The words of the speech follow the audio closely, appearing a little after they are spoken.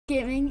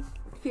Gaming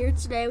here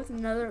today with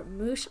another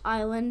Moosh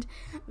Island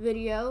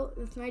video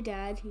with my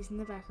dad. He's in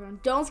the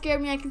background. Don't scare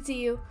me, I can see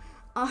you.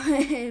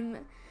 But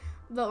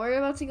we're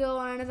about to go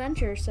on an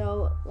adventure,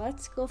 so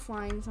let's go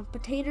find some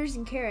potatoes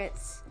and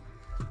carrots.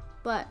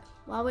 But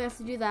while we have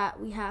to do that,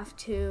 we have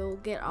to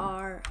get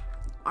our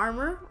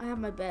armor. I have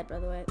my bed, by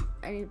the way.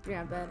 I need to bring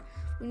my bed.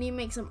 We need to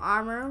make some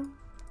armor,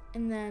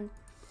 and then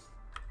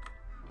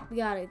we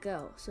gotta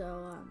go.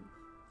 So,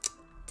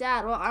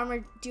 Dad, what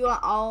armor? Do you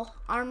want all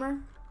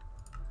armor?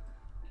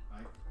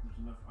 There's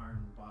enough iron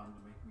in the bottom to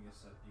make me a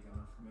set. You got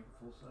enough to make a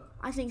full set?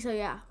 I think so,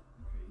 yeah.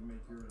 Okay, you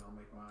make yours, I'll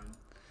make mine.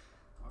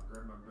 I'll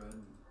grab my bed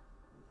and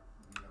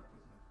meet up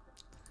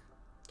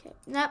with you. Okay,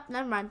 nope,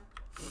 never mind.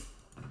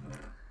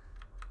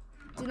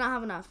 Do not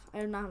have enough.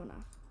 I do not have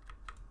enough.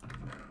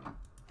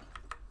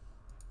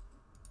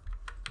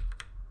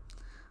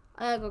 I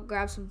gotta go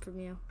grab some from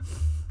you.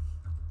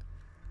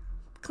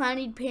 I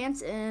need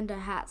pants and a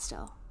hat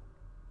still,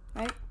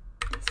 right?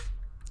 Yes.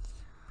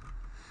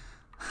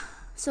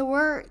 So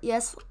we're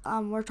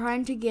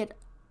trying to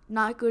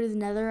not go to the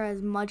Nether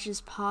as much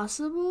as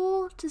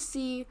possible to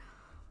see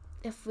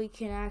if we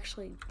can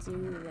actually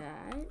do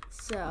that.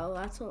 So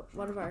that's what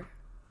one of our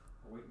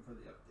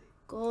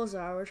goals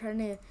are. We're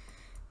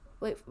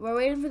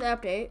waiting for the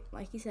update,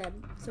 like you said,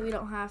 so we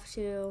don't have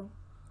to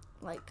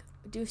like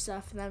do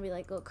stuff and then be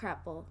like, oh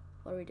crap, well,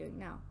 what are we doing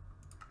now?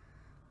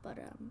 But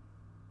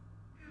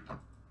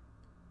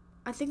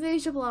I think they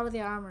used up a lot of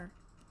the armor,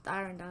 the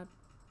iron, Dad.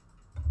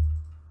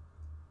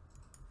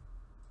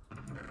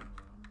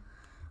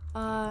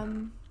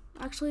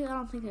 Actually, I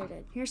don't think they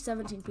did. Here's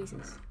 17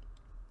 pieces.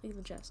 Look at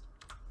the chest.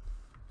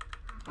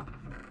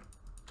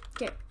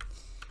 Okay,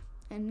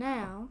 and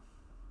now,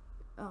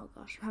 oh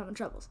gosh, we're having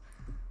troubles.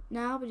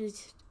 Now we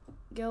just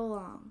go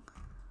along.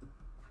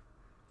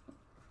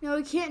 No,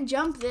 we can't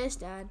jump this,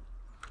 Dad.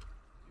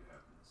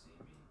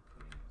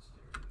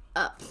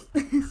 Up.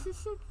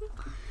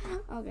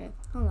 Okay,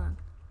 hold on.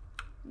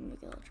 Let me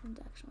make a little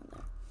transaction over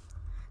there.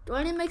 Do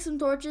I need to make some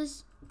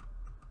torches?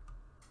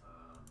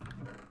 I have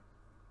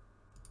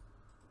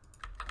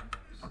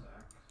a stack,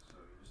 so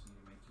you just need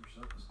to make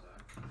yourself a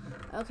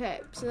stack. Okay,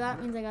 so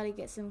that means I gotta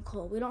get some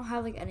coal. We don't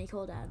have like any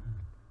coal, Dad.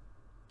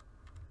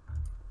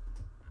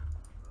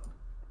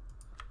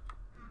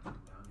 Well,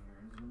 down here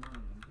into the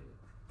mine and get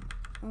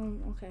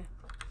it. Okay.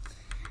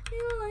 You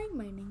don't like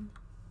mining.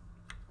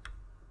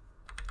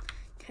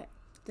 Okay.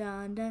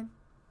 Dun dun.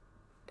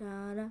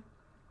 Dun dun.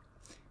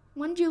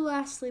 When did you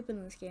last sleep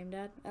in this game,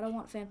 Dad? I don't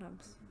want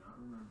phantoms. I do not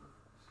remember.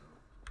 So.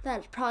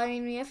 That's probably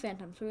mean we have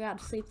phantoms. We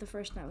gotta sleep the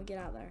first night we get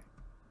out there.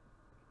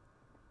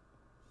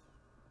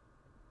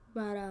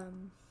 But lava!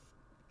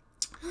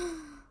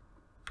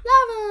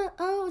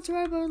 Oh, it's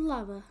right above the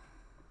lava.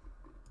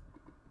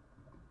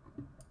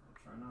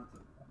 Try not to.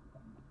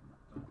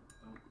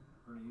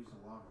 We're gonna use the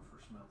lava for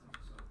smelting,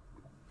 so.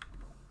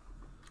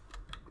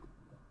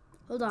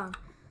 Hold on.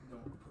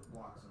 Don't put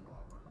blocks in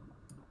lava.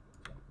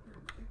 Here,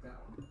 take that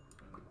one and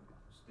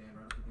stand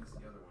right up against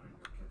the other one and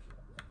you'll catch it.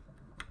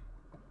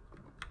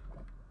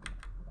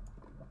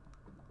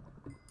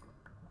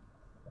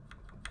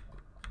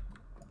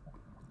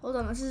 Hold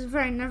on, this is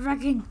very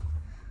nerve-wracking.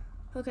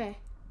 Okay.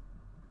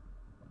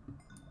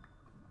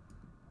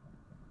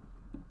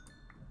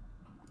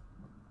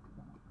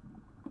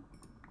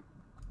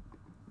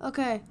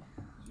 Okay.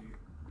 So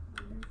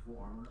are you in full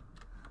armor?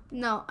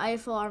 No, I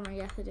have full armor.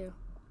 Yes, I do. You do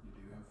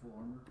have full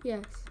armor? Yes.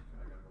 Okay,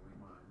 I gotta go make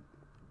mine.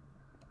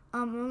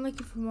 I'm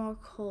looking for more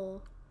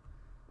coal.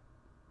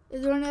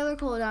 Is there any other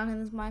coal down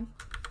in this mine?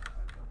 I don't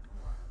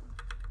know. I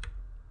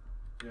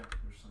haven't. Yeah,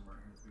 there's some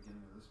right here at the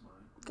beginning of this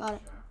mine. Got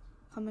it.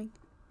 Shaft. Coming.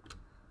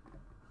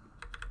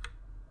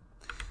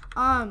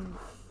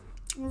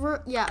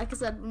 Yeah, like I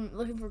said, I'm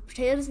looking for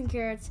potatoes and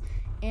carrots,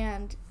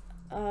 and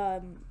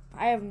I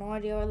have no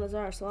idea where those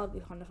are, so that'll be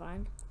fun to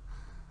find.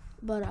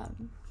 But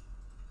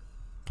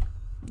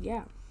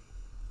yeah.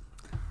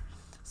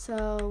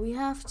 So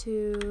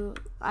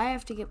I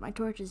have to get my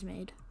torches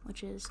made,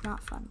 which is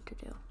not fun to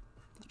do.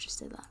 Let's just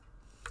say that.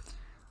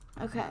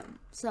 Okay,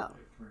 so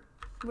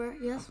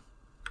yes?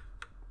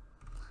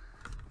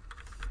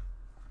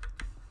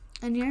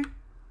 In here?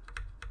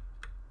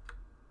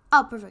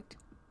 Oh, perfect.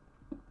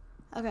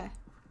 Okay.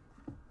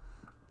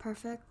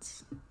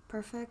 Perfect.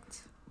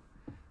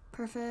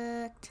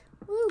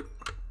 Woo!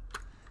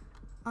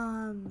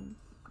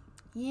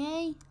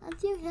 Yay! I'm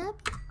so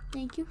happy.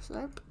 Thank you,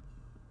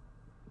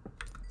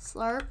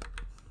 Slurp.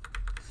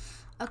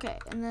 Okay,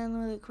 and then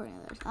we'll look for any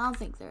others. I don't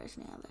think there is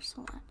any others.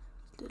 Hold on.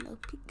 Let's do a little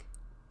peek.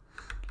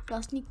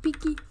 Little sneak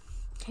peeky.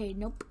 Okay,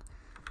 nope.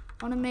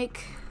 I want to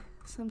make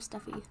some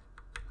stuffy.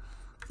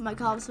 My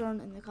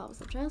cobblestone in the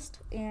cobblestone chest.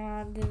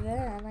 And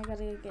then I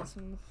gotta get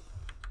some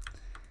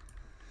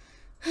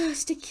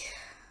stick.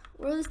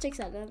 Where are the sticks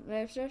at?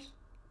 Right upstairs?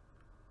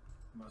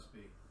 Must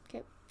be.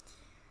 Okay.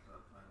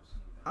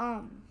 I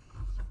don't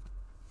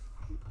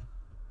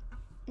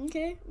see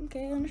that.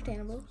 Okay,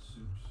 understandable. Some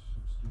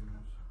soups, some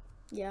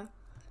stews. Yeah.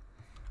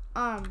 Oh,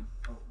 my bad. I gotta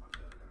go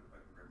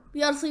back and grab my We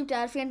gotta sleep,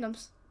 Dad.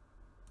 Phantoms.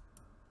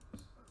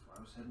 That's why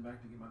I was heading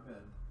back to get my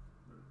bed.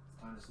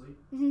 It's time to sleep?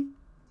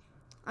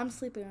 I'm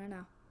sleeping right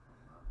now.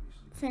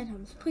 Obviously.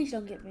 Phantoms, please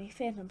don't get me.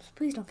 Phantoms,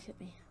 please don't get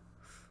me.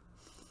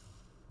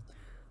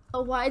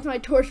 Oh, why is my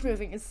torch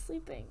moving? It's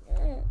sleeping.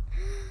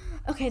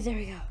 Okay, there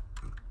we go.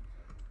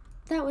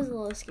 That was a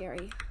little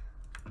scary.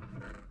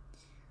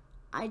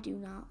 I do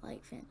not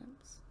like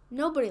phantoms.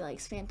 Nobody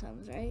likes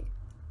phantoms, right?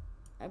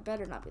 I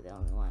better not be the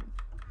only one.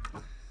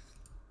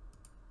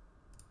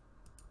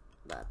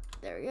 But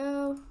there we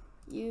go.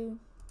 You.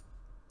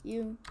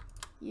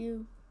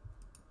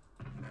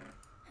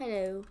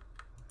 Hello.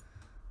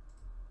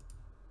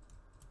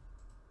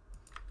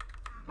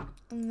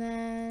 And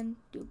then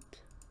doop,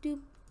 doop,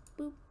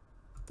 boop,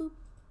 boop,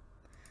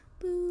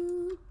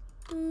 boop,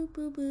 boop,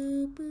 boop,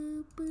 boop,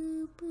 boop,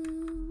 boop,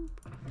 boop.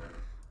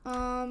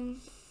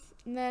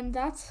 And then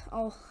that's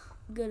all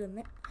good in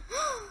there.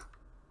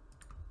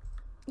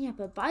 Yeah,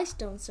 but buy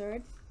stone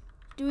sword.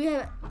 Do we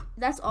have?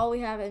 That's all we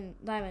have in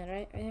diamond,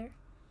 right? Right here.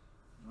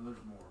 No, there's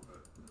more,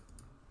 but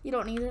You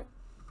don't need it.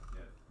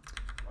 yeah,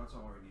 that's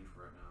all we need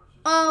for right now. It's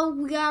just, Oh,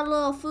 we got a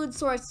little food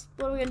source.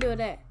 What are we gonna do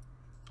with it?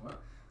 what?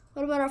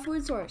 What about our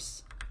food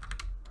source?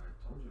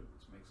 I told you,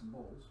 let's make some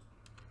bowls.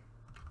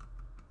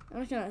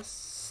 I'm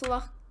just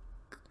gonna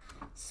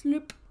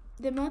sloop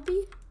them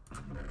uppy.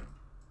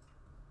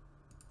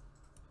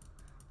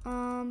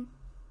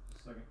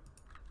 Second.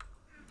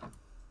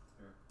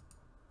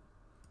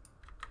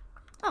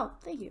 Oh,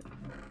 thank you.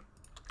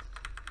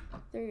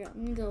 There you go. Let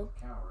me go.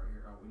 Cow right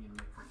here. Oh, we need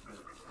to make some beds.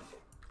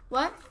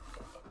 What?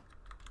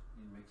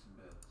 We need to make some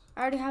beds.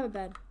 I already have a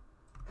bed.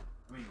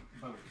 I mean,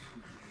 boats.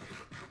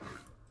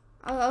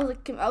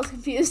 I was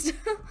confused. Sorry,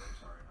 I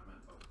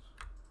meant boats.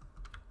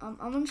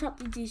 I'm gonna chop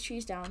these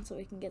trees down so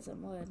we can get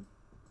some wood.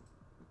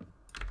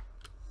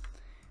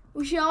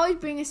 We should always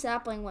bring a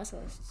sapling with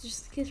us,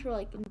 just in case we're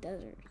like in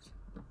deserts.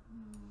 No,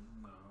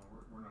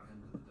 we're not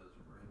heading to the desert.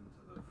 We're heading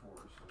to the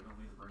forest, so we don't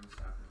need to bring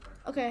saplings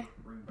back. Okay.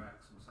 Bring back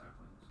some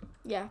saplings.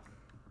 Yeah.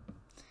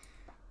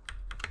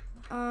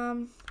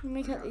 Let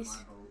me cut these.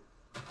 My boat.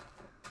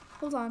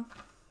 Hold on. And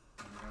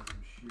I got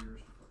some shears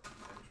to put some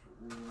extra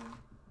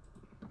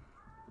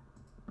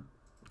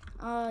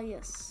wool.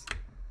 Yes.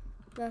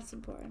 That's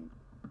important.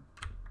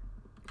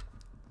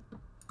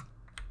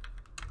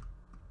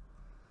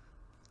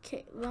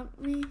 Okay, let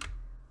me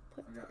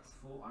put I got this.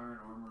 full iron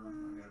armor. I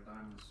got a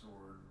diamond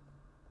sword.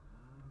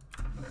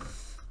 I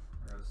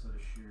got a set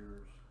of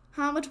shears.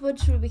 How much wood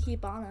should we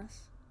keep on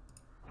us?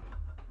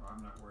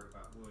 I'm not worried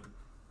about wood.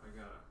 I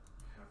got a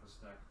half a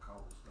stack of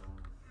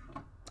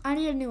cobblestone. I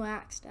need a new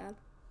axe, Dad.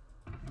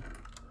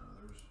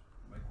 There's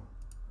make one.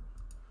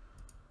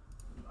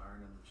 There's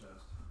iron in the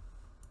chest.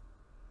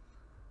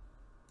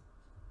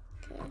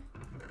 Okay.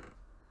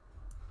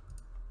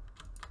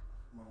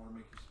 Might want to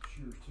make you some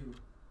shears too.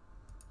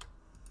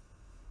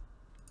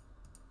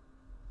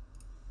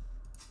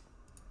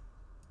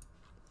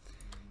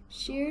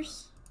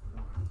 Shears. We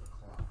don't have the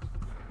cloth.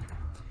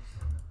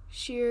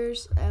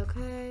 Shears.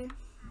 Okay.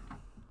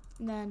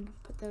 And then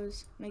put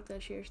those, make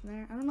those shears in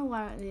there. I don't know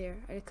why they're there.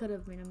 I could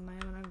have made them in my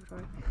own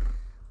inventory.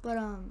 But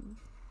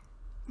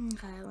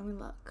okay, let me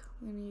look.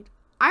 We need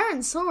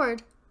iron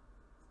sword.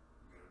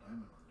 You got a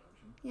diamond one,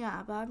 don't you?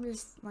 Yeah, but I'm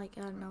just like,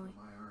 I don't know. My iron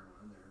one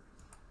in there.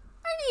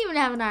 I didn't even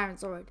have an iron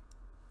sword.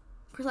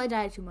 Of course, I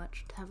died too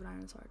much to have an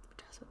iron sword. But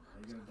that's what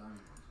You got a diamond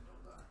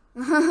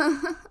one, so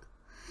don't die.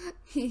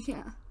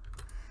 yeah.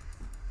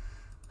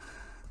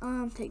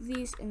 Take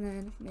these and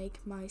then make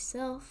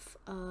myself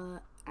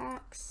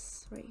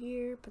axe right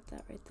here. Put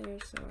that right there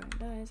so Ryan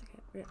dies.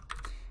 Okay,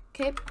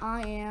 okay,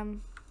 I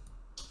am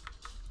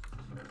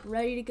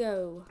ready to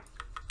go.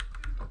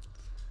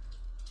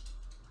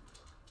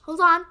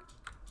 Hold on.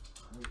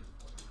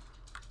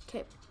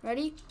 Okay,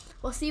 ready?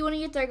 We'll see you when you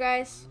get there,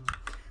 guys.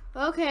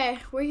 Okay,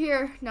 we're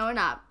here. No, we're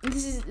not.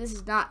 This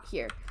is not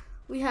here.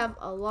 We have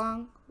a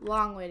long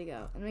way to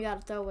go, and we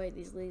gotta throw away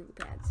these lily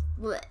pads.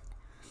 Blech.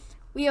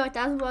 We have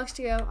 1,000 blocks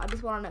to go. I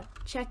just wanted to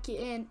check you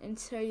in and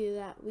tell you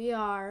that we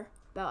are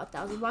about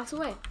 1,000 blocks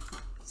away.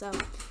 So,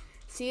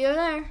 see you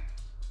there.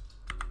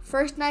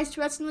 First nice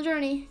rest in the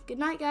journey. Good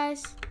night,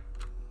 guys.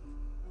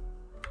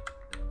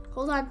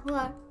 Hold on.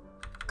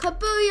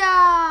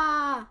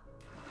 Kabooyah!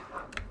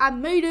 I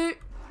made it.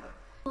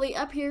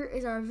 Up here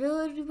is our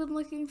village we've been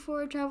looking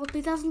for. Travel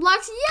 3,000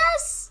 blocks.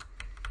 Yes!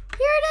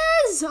 Here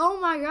it is. Oh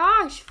my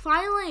gosh.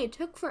 Finally. It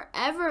took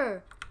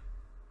forever.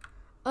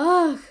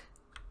 Ugh.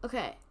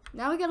 Okay.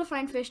 Now we gotta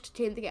find fish to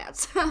tame the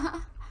cats.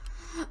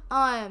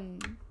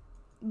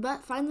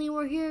 But finally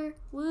we're here.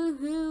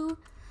 Woohoo!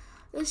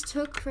 This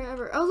took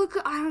forever. Oh, look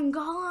at iron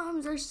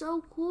golems. They're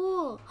so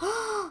cool.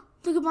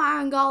 Look at my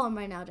iron golem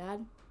right now,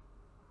 Dad.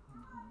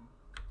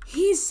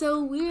 He's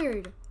so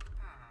weird.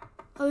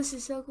 Oh, this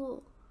is so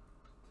cool.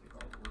 Take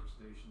all the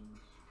workstations.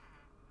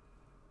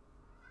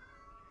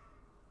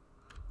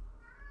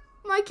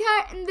 My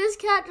cat and this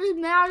cat just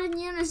meowed in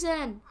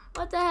unison.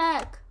 What the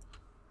heck?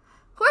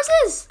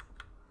 Horses!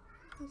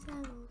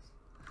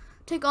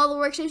 Take all the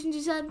workstations,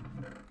 you said?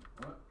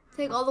 What?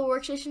 Take all the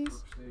workstations?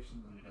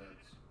 Workstations and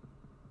beds.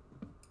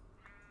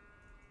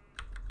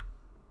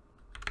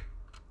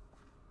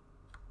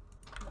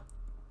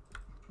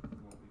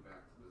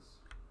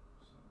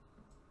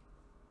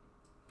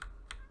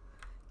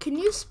 Can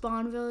you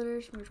spawn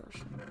villagers? There's a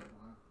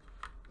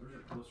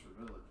closer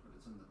village, but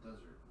it's in the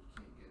desert.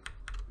 You can't get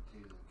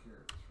potatoes and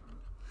carrots from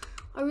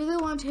it. I really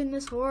want to tame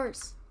this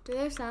horse. Do they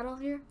have saddle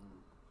here?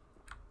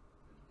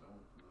 I don't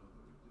know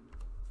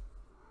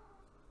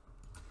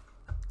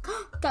that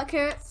we do. Got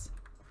carrots.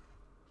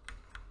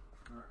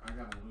 Alright, I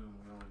got a loom.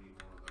 We only need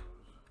one of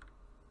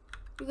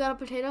those. You got a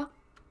potato?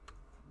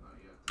 Not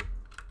yet.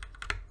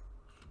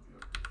 Should be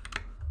up here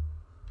somewhere.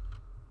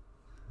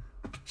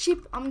 Sheep.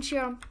 I'm gonna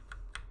shear them.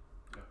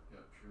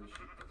 Yep, sure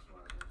sheep. That's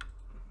why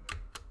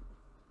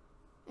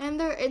And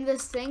they're in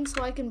this thing,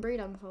 so I can breed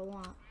them if I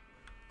want.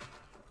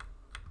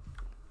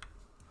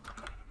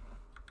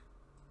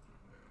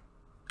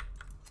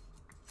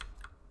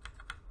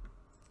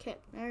 Okay,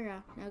 there we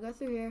go. Now go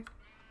through here.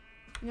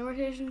 No more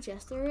stations?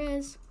 Yes, there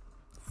is.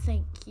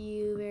 Thank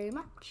you very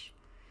much.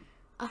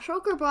 A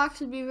shulker box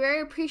would be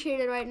very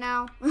appreciated right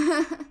now.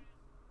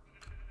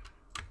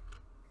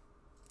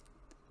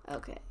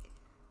 Okay.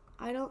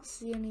 I don't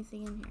see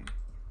anything in here.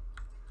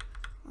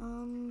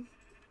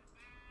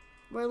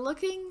 We're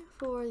looking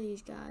for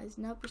these guys.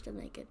 Nope, we're still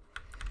naked.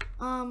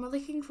 We're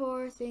looking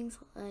for things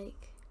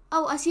like...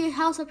 Oh, I see a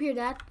house up here,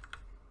 Dad.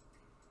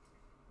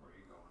 Where are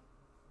you going?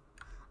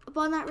 Up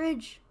on that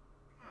ridge.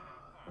 Yeah,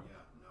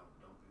 no,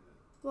 don't do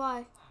that.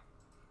 Why?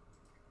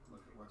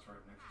 Look at what's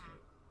right next to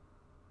it.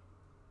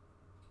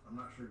 I'm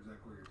not sure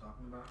exactly what you're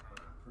talking about,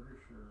 but I'm pretty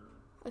sure...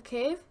 A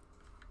cave?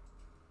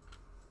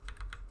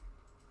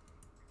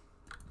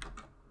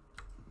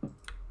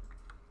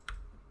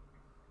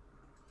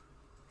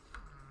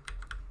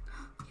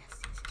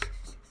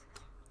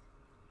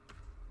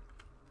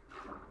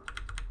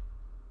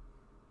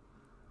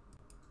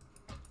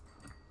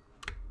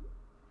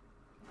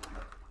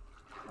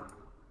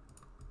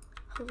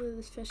 Hopefully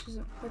this fish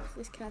isn't,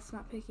 hopefully this cat's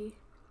not picky.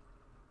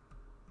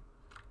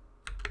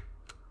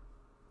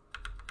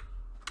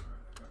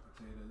 Alright, I got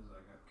potatoes, I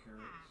got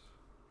carrots.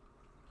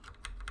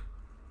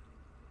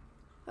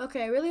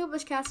 Okay, I really hope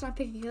this cat's not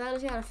picky because I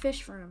just got a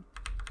fish for him.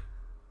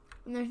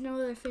 And there's no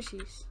other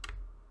fishies.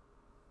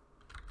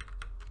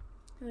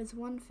 There's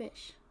one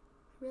fish.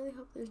 I really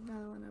hope there's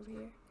another one over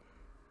here.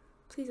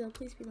 Please, oh,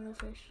 please be another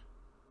fish.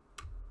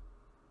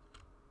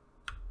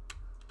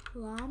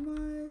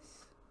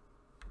 Llamas.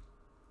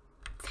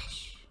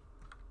 Fish.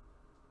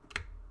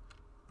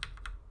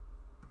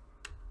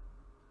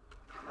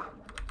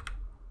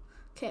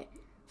 Okay,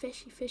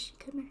 fishy, fishy,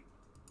 come here.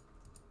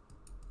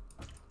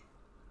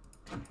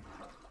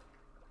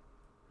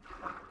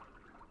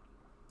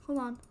 Hold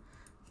on.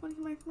 Come here,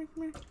 come here,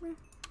 come here, come here.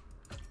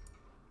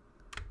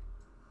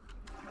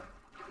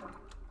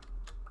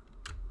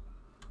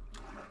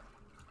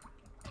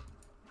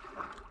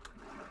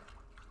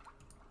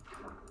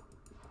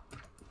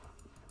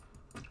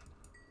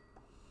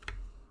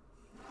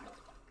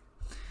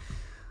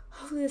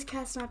 Hopefully this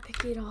cat's not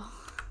picky at all.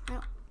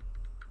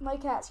 My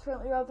cat's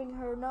currently rubbing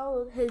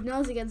his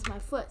nose against my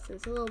foot, so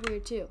it's a little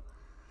weird too.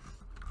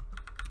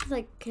 It's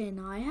like, can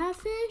I have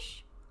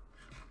fish?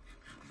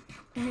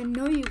 And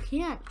no, you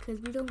can't, because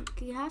we don't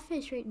have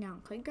fish right now.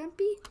 Okay,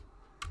 Grumpy?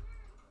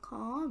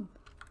 Calm.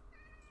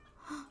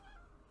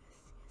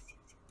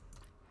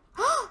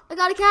 I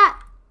got a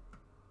cat!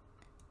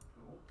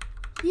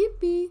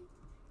 Yippee!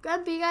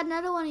 Grumpy, I got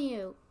another one of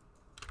you.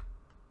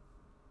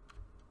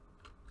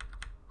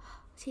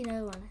 I see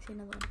another one. I see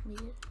another one. Let me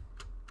get it.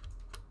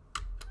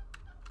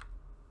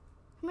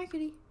 Come here,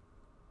 kitty.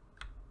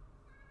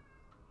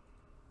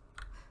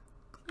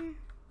 Come here.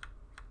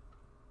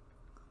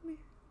 Come here.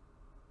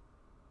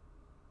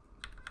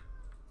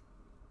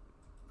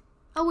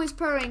 Oh, he's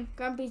purring.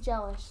 Grumpy's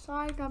jealous.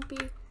 Sorry, Grumpy.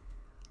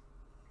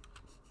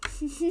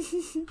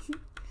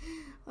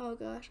 Oh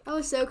gosh. I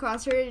was so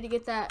concentrated to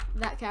get that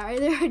cat right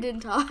there. I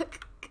didn't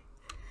talk.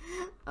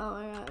 Oh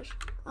my gosh.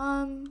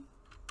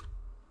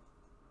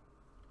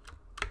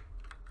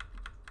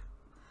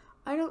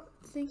 I don't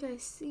think I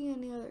see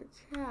any other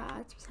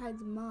cats besides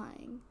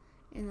mine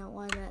and the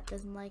one that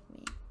doesn't like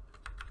me.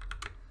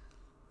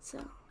 So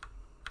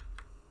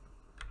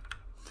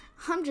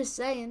I'm just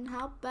saying,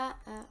 how bad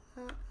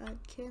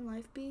can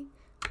life be?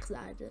 Because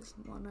I just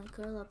want to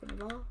curl up in a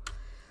ball.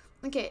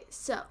 Okay,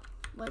 so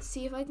let's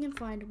see if I can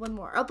find one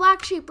more. Oh,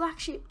 black sheep,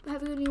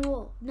 have any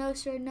wool? No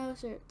sir, no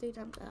sir. 3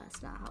 times.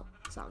 That's not how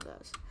the song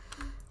goes.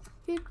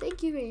 Okay,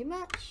 thank you very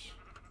much.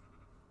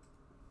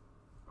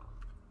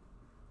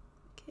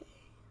 Okay.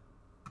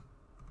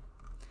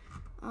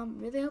 I'm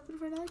really hoping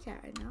for another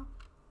cat right now.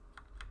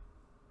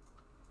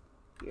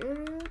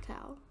 You're a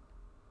cow.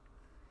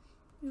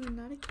 You're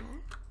not a cat.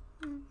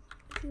 I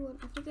see one.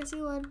 I think I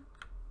see one.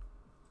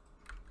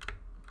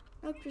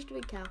 Nope, just a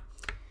big cow.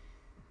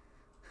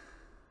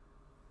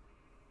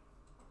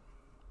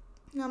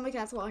 Now my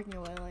cat's walking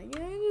away like, I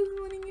just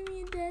want to give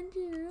me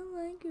attention. I don't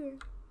like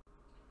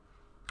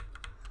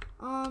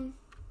her.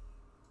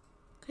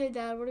 Okay,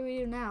 Dad, what do we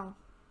do now?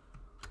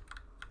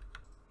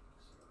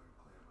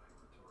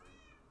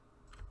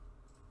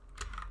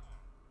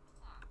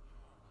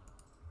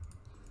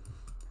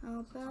 How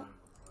about,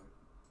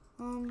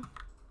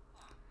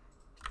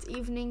 it's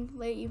evening,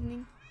 late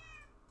evening.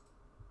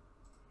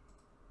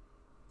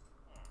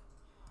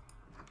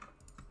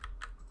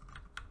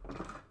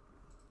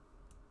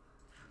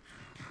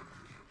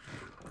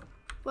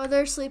 Well,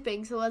 they're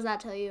sleeping, so what does that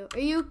tell you? Are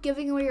you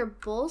giving away your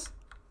bowls?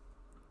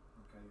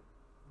 Okay.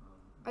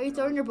 Are you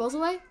throwing your bowls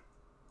away?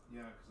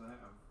 Yeah, because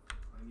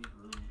I need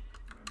room in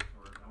my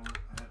inventory.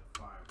 I had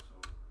 5,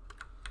 so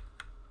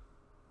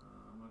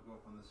I'm gonna go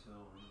up on this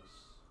hill and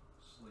just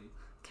sleep.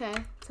 Okay,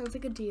 sounds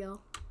like a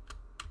deal.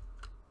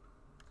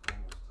 It's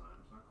almost time.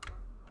 It's not quite,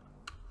 but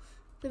almost.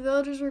 The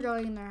villagers were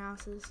going in their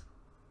houses.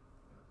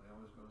 Yeah, they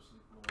always go to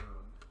sleep a little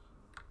early.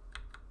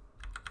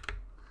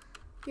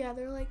 So. Yeah,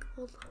 they're like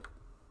old. There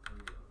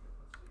you go. Okay,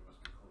 let's see. You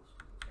must be close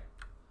to the cat.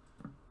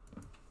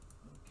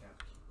 The cat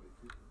keep away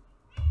creepers.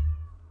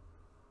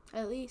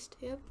 At least,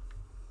 yep.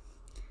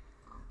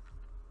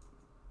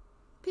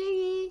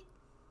 Piggy!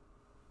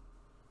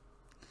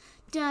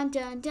 Dun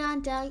dun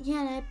dun dun,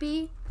 can it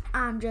be?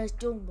 I'm just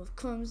doing what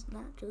comes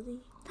naturally.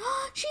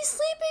 She's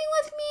sleeping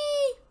with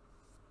me!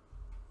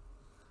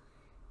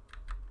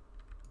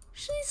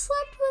 She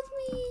slept with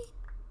me!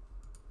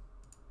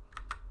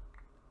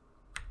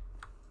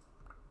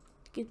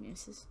 Good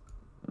news.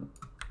 Thank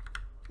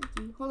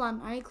you. Hold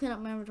on, I need to clean up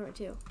my inventory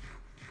too.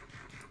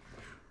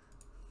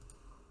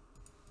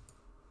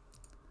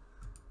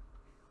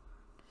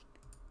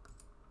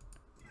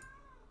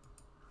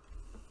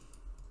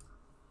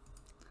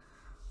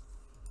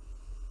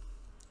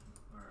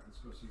 Alright, let's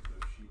go see if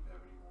those sheep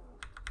have any more.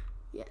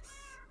 Yes.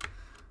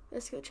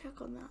 Let's go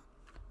check on that.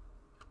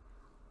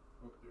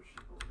 Oh, there's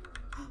sheep over there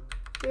on that hill.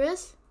 There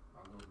is?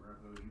 I'll go grab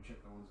those. You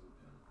check the ones in the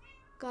pen.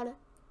 Got it.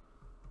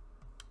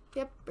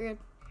 Yep, we're good.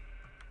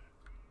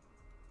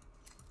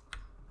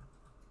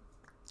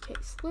 Okay,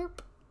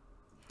 slurp.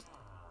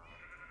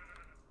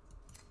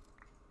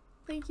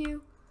 Thank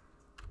you.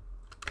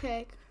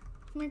 Okay,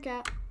 come here,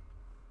 cat. Oh,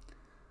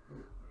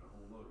 there's a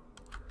whole load of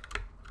them over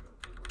there. I gotta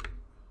put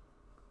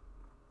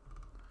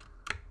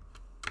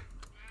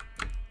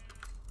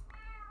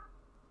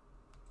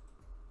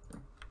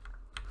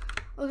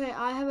away. Okay,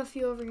 I have a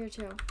few over here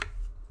too.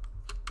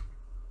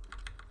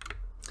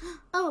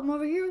 Oh, I'm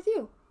over here with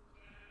you.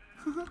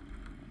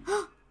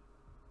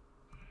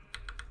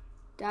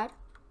 Dad,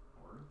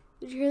 Or?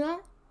 did you hear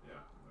that?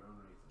 Yeah, they're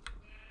underneath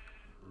it.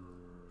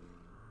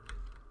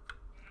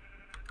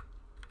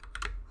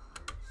 I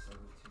got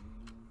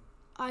 17.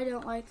 I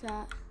don't like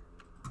that.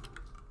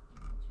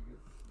 Once we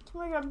get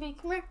Come here, Grumpy,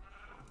 come here.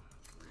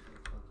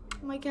 a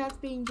couple My more. cat's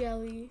being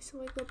jelly,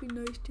 so I gotta be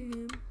nice to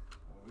him.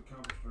 Well, we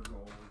accomplished our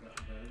goal. We got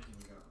beds and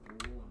we got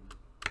wool and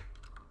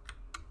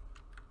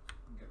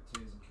we got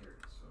potatoes and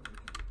carrots, so we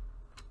can.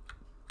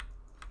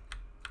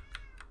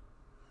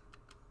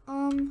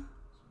 Some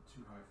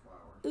too high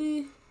flour.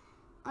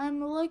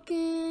 I'm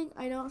looking.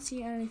 I don't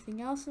see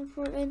anything else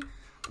important.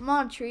 I'm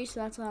on a tree,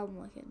 so that's why I'm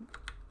looking.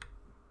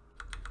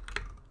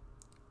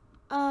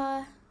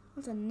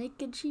 What's a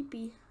naked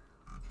sheepy?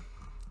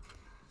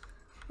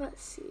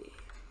 Let's see.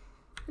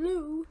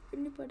 Hello,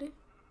 anybody?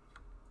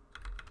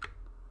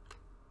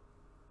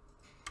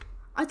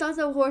 I thought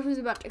the horse was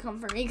about to come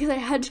for me because I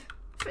had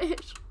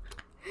fish.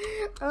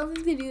 I don't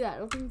think they do that. I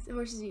don't think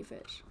horses eat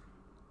fish.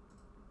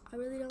 I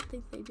really don't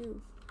think they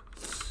do.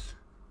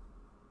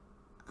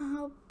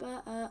 How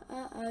bad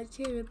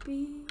can it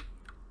be?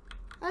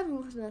 I haven't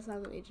listened to that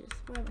song in ages.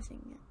 Why am I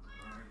singing it?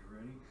 Alright, you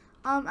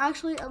ready?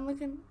 Actually, I'm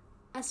looking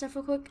at stuff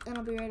real quick, and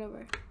I'll be right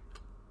over.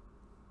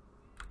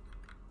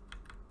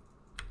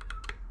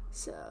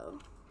 So,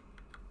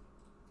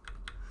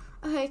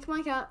 okay, come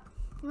on, cat.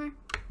 Come here.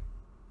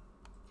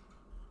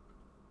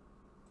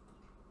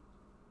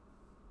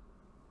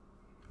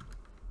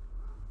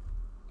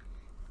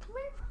 Come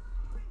here.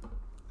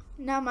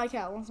 Now my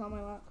cat wants on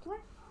my lap. Come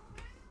here.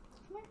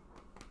 Come here.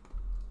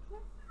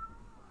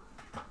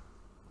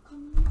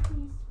 Come here,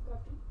 please.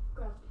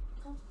 Grab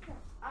it. Come here.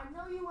 I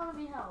know you want to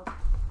be held.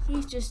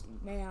 He's just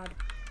mad.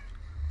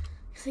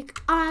 He's like,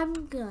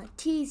 I'm gonna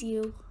tease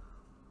you.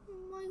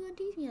 Why you gonna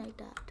tease me like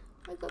that?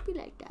 Why gotta be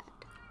like that?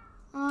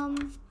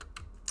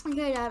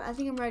 Okay, Dad, I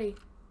think I'm ready.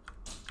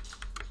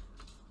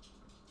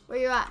 Where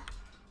you at?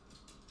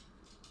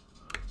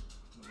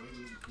 The way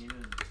we came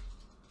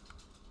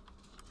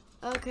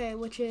in. Okay,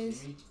 which is,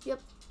 See me?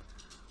 yep.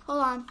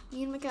 Hold on,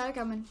 me and my cat are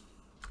coming.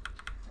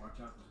 Watch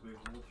out this big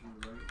hole to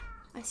your right.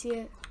 I see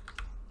it.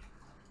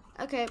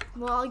 Okay,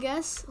 well, I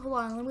guess, hold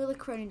on, let me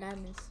look for any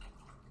diamonds.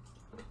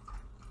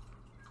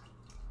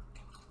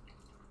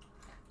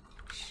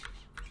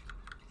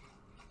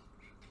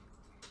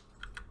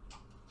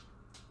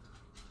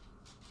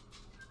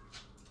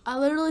 I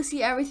literally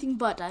see everything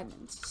but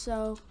diamonds,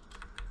 so.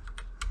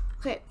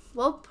 Okay,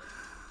 well.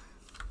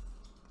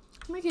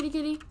 Come here, kitty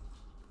kitty.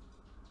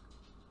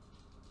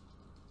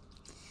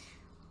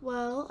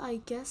 Well, I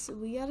guess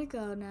we gotta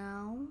go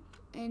now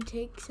and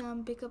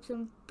pick up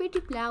some pretty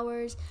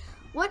flowers.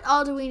 What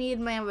all do we need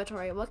in my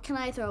inventory? What can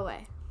I throw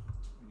away?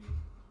 We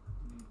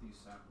need these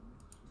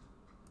saplings.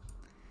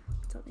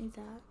 Don't need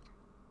that.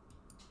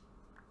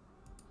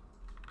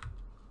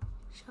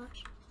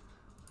 Shush.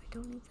 I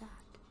don't need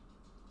that.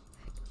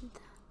 I don't need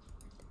that.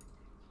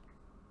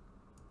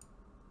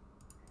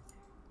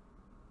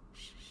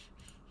 Shh.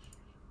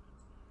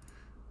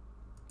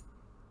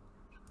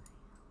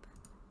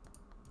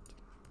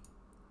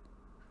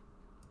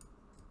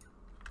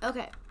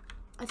 Okay,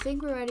 I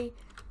think we're ready.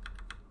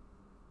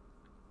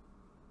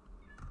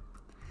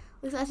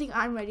 At least I think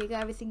I'm ready. I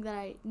got everything that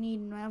I need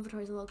and my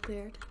inventory's a little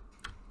cleared.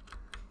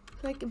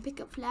 So I can pick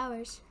up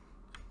flowers.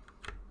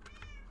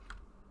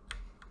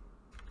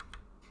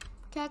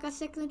 Cat got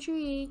stuck in the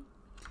tree.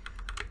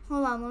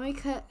 Hold on, let me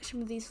cut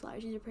some of these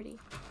flowers. These are pretty.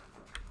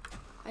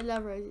 I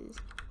love roses.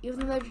 Even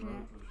though they're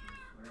generic.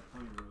 I got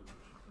plenty of rose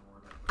bushes. Don't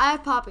worry about that. I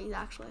have poppies,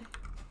 actually.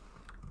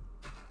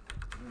 I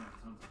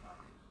have tons of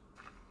poppies.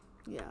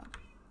 Yeah,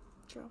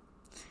 true.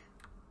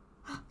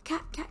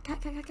 Cat.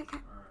 Alright, I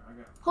got.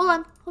 Hold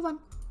on.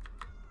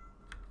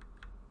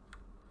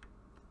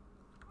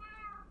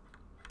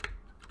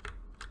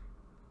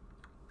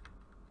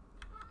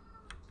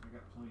 I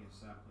got plenty of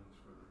saplings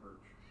for the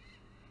birch.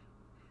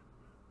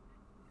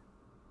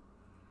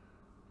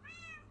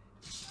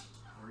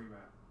 Where are you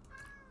at?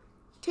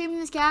 Taming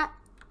this cat.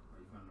 Oh,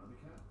 you found another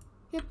cat?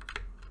 Yep.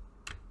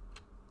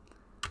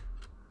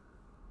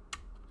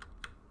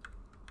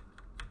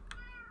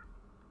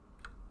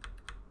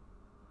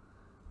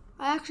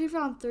 I actually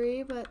found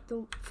 3, but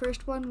the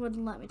first one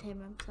wouldn't let me tame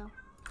him, so.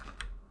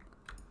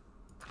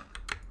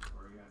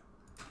 Where are you at?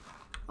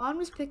 Oh, I'm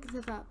just picking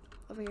stuff up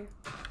over here.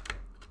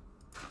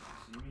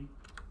 See me?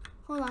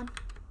 Hold on.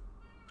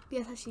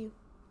 Yes, I see you.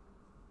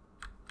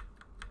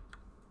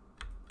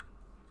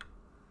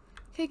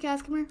 Okay,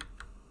 guys, come here.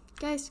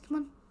 Guys, come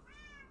on.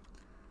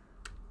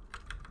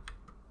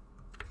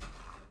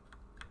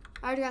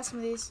 I already got some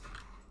of these.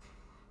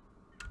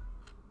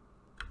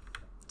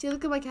 See,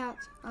 look at my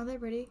cats. Aren't they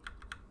pretty?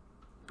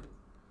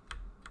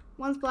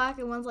 One's black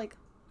and one's like,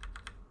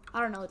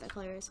 I don't know what that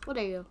color is. What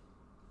are you?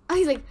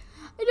 He's like,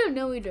 I don't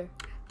know either.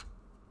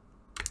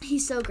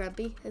 He's so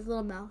grumpy. His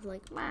little mouth is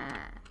like, meh.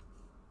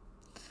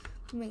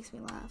 It makes me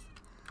laugh.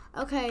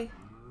 Okay.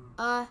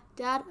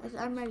 Dad,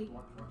 I'm ready.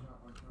 Watch out.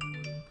 Follow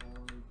me.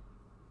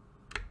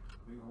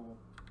 Big hole.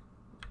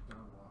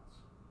 Down lots.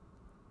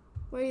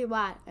 Where are you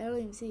at? I don't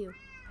even see you.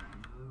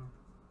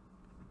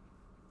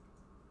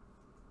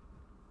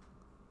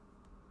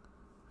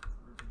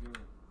 Where'd you go?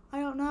 I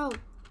don't know. I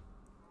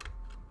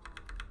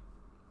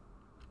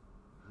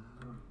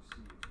don't even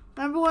see you.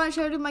 Remember when I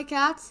showed you my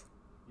cats?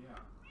 Yeah.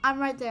 I'm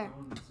right there.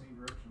 Going in the same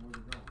direction where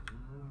they're going.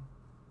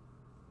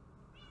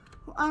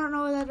 Well, I don't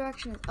know where that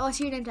direction is. Oh, I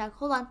see your name tag.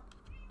 Hold on.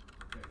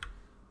 Okay.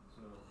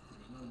 So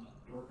there's no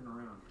dorking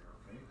around here,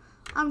 okay?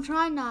 I'm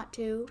trying not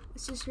to.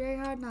 It's just very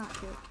hard not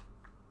to.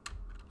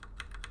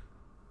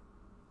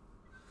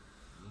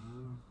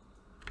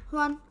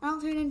 Hold on. I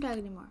don't see your name tag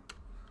anymore.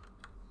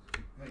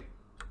 Hey.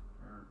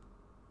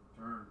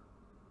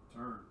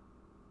 Turn.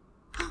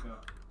 Pick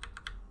up.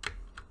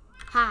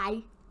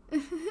 Hi.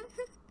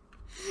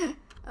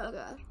 Oh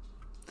god.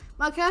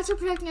 My cats are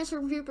protecting us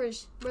from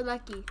creepers. We're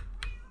lucky.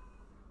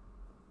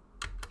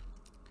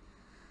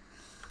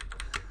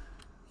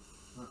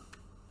 Huh.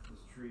 This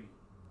tree.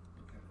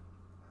 Look at it.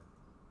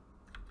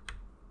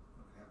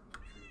 Look at that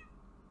tree.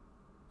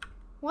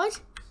 What?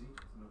 See?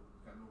 It's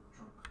got no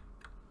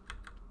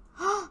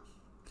trunk.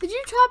 Did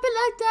you chop it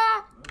like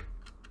that? Nope.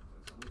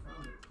 That's how we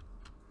found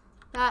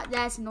it.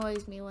 That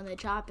annoys me when they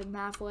chop him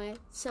halfway.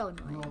 So Who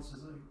annoying. else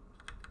is there?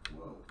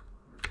 Whoa.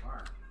 There's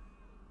fire.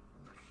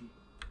 And there's sheep.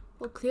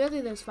 Well,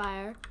 clearly there's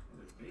fire. And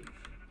there's baby sheep.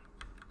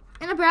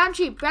 And a brown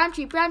sheep. Brown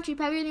sheep.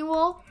 Have you any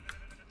wool?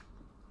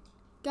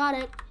 Got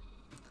it.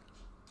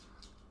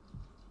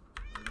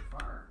 There's a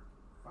fire.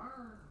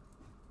 Fire.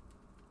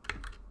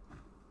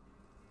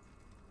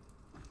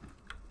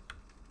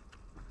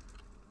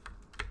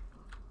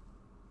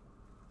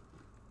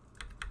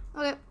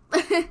 Okay.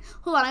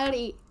 Hold on, I gotta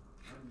eat.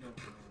 I don't know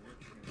what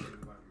you're going to do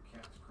about your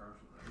cats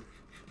crouching in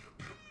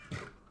the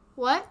ocean.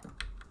 What?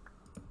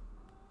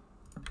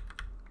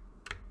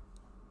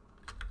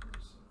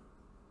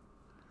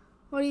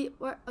 What do you,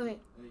 where, okay.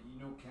 You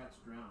know cats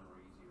drown real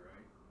easy,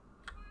 right?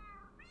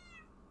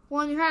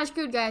 Well, you're kind of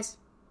screwed, guys.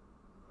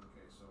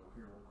 Okay, so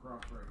here, we'll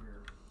cross right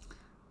here.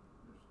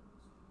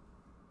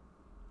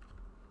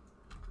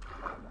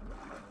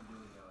 Don't do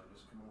it, Ellie.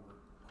 Just come over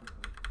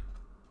quickly.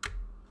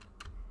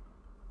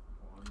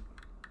 1,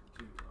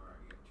 2. Alright,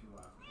 you got 2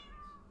 left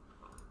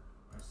cats.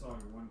 I saw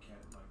your one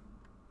cat, like,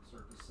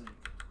 start to sink.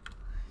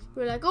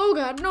 We're like, oh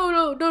god,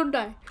 no, don't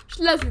die.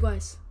 She loves you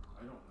guys.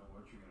 I don't know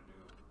what you're going to do.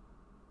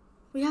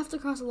 We have to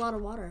cross a lot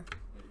of water.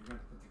 Yeah, you're going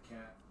to put the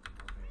cat,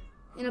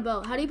 okay. In a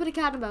boat. How do you put a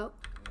cat in a boat?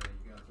 Yeah,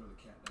 you got to throw the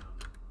cat down.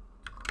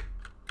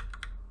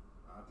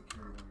 I'll have to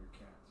carry one of your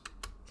cats.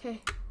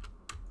 Okay.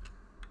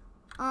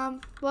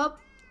 Well,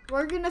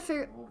 we're gonna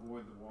figure. We'll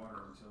avoid the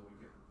water until we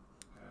get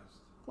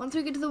past. Once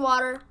we get to the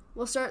water,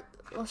 we'll show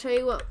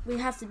you what we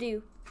have to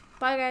do.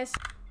 Bye, guys.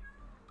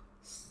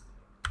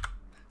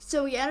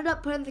 So we ended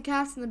up putting the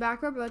cats in the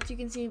back row, but you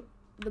can see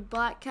the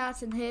black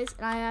cat's in his,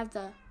 and I have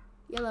the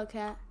yellow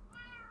cat.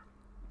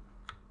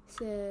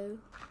 So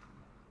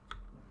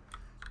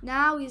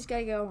now we just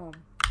gotta go home.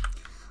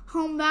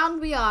 Homebound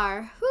we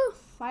are. Whew,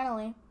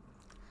 finally.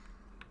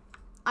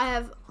 I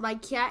have my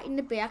cat in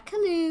the back,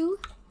 hello.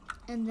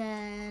 And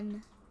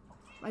then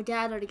my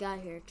dad already got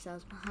here because I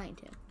was behind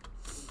him.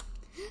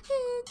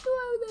 Go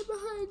over there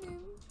behind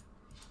him.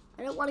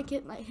 don't want to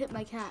hit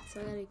my cat, so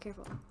I gotta be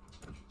careful.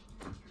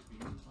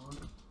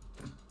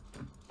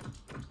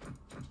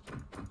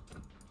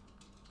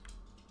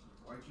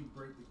 Why'd you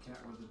break the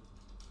cat with the?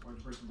 Why'd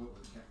you break the boat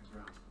with the cat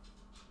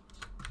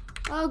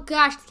can drown? Oh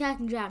gosh, the cat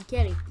can drown.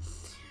 Kitty.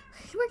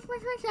 Come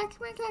here, cat.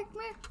 Come here, cat.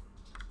 Come here.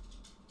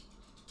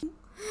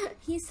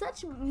 He's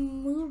such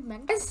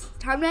movement. Guys,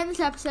 time to end this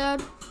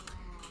episode.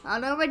 I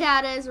don't know where my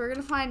dad is. We're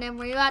gonna find him.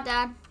 Where you at,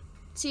 Dad?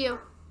 See you.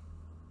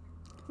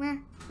 Come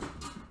here.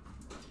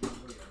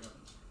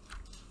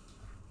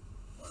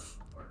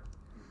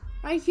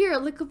 Right here.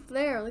 Look up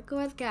there. Look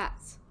at the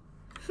cats.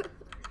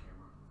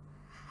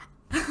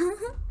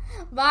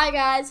 Bye,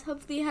 guys.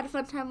 Hopefully you had a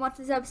fun time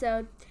watching this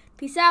episode.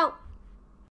 Peace out.